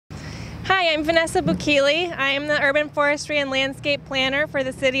Hi, I'm Vanessa Boukili. I am the Urban Forestry and Landscape Planner for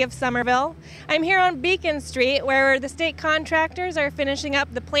the City of Somerville. I'm here on Beacon Street where the state contractors are finishing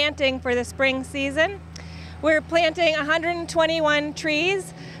up the planting for the spring season. We're planting 121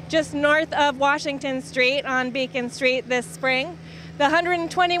 trees just north of Washington Street on Beacon Street this spring. The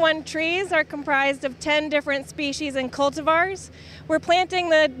 121 trees are comprised of 10 different species and cultivars. We're planting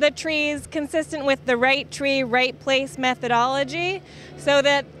the trees consistent with the right tree, right place methodology so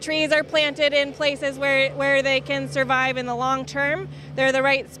that trees are planted in places where they can survive in the long term. They're the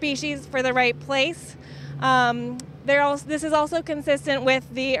right species for the right place. This is also consistent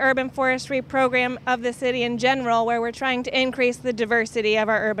with the urban forestry program of the city in general, where we're trying to increase the diversity of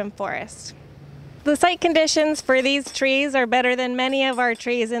our urban forest. The site conditions for these trees are better than many of our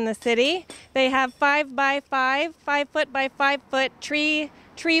trees in the city. They have 5 by 5 foot by 5 foot tree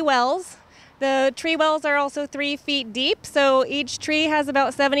wells. The tree wells are also 3 feet deep, so each tree has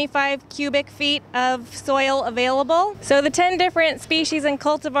about 75 cubic feet of soil available. So the 10 different species and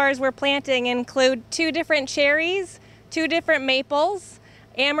cultivars we're planting include 2 different cherries, 2 different maples,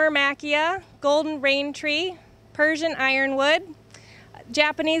 Amur macchia, golden rain tree, Persian ironwood,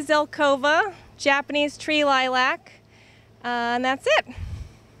 Japanese zelkova, Japanese tree lilac, and that's it.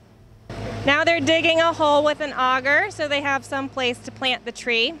 Now they're digging a hole with an auger so they have some place to plant the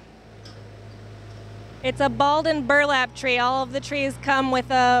tree. It's a balled and burlap tree. All of the trees come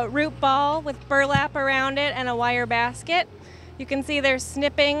with a root ball with burlap around it and a wire basket. You can see they're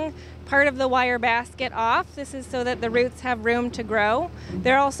snipping part of the wire basket off. This is so that the roots have room to grow.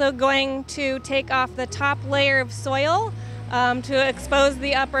 They're also going to take off the top layer of soil to expose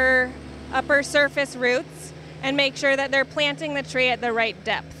the upper surface roots and make sure that they're planting the tree at the right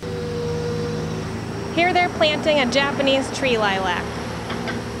depth. Here they're planting a Japanese tree lilac.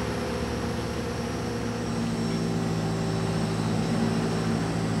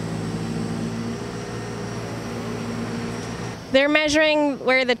 They're measuring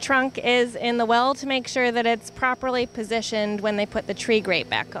where the trunk is in the well to make sure that it's properly positioned when they put the tree grate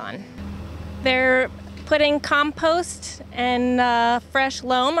back on. They're putting compost and fresh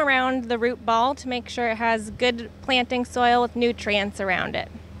loam around the root ball to make sure it has good planting soil with nutrients around it.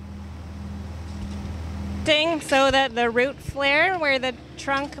 So that the root flare where the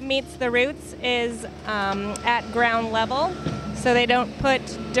trunk meets the roots is at ground level, so they don't put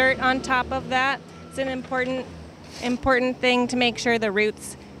dirt on top of that. It's an important thing to make sure the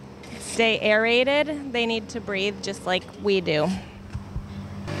roots stay aerated. They need to breathe just like we do.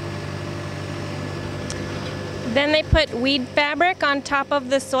 Then they put weed fabric on top of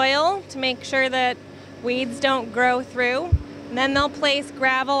the soil to make sure that weeds don't grow through. And then they'll place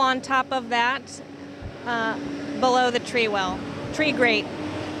gravel on top of that below the tree grate.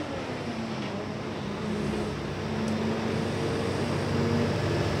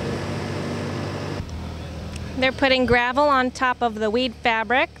 They're putting gravel on top of the weed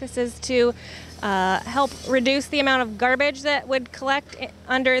fabric. This is to help reduce the amount of garbage that would collect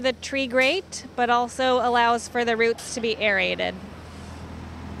under the tree grate, but also allows for the roots to be aerated.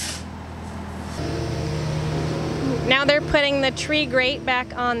 Now they're putting the tree grate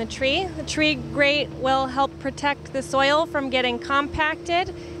back on the tree. The tree grate will help protect the soil from getting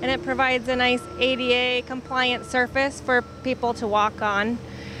compacted, and it provides a nice ADA compliant surface for people to walk on.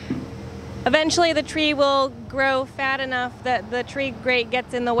 Eventually the tree will grow fat enough that the tree grate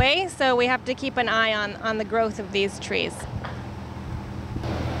gets in the way, so we have to keep an eye on the growth of these trees.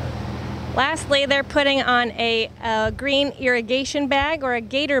 Lastly, they're putting on a green irrigation bag or a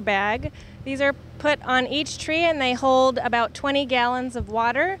gator bag. These are put on each tree and they hold about 20 gallons of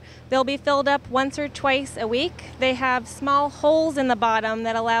water. They'll be filled up once or twice a week. They have small holes in the bottom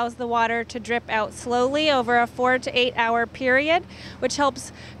that allows the water to drip out slowly over a 4 to 8 hour period, which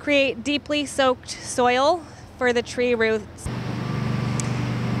helps create deeply soaked soil for the tree roots.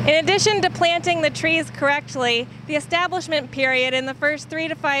 In addition to planting the trees correctly, the establishment period in the first 3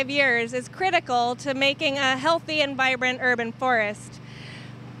 to 5 years is critical to making a healthy and vibrant urban forest.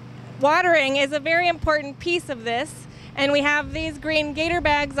 Watering is a very important piece of this, and we have these green gator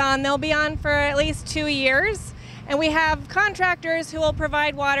bags on. They'll be on for at least 2 years, and we have contractors who will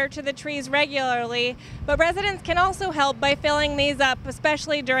provide water to the trees regularly, but residents can also help by filling these up,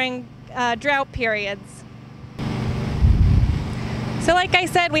 especially during drought periods. So like I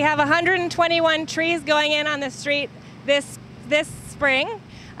said, we have 121 trees going in on the street this spring.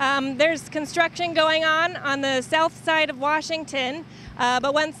 There's construction going on the south side of Washington,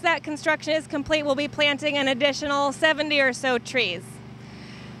 but once that construction is complete, we'll be planting an additional 70 or so trees.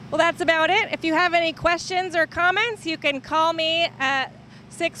 Well, that's about it. If you have any questions or comments, you can call me at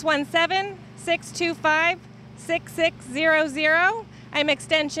 617-625-6600. I'm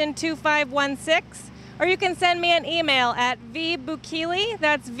extension 2516. Or you can send me an email at vboukili,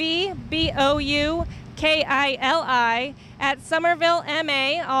 that's VBOUKILI, at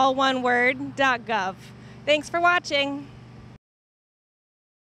somervillema, all one word, .gov. Thanks for watching.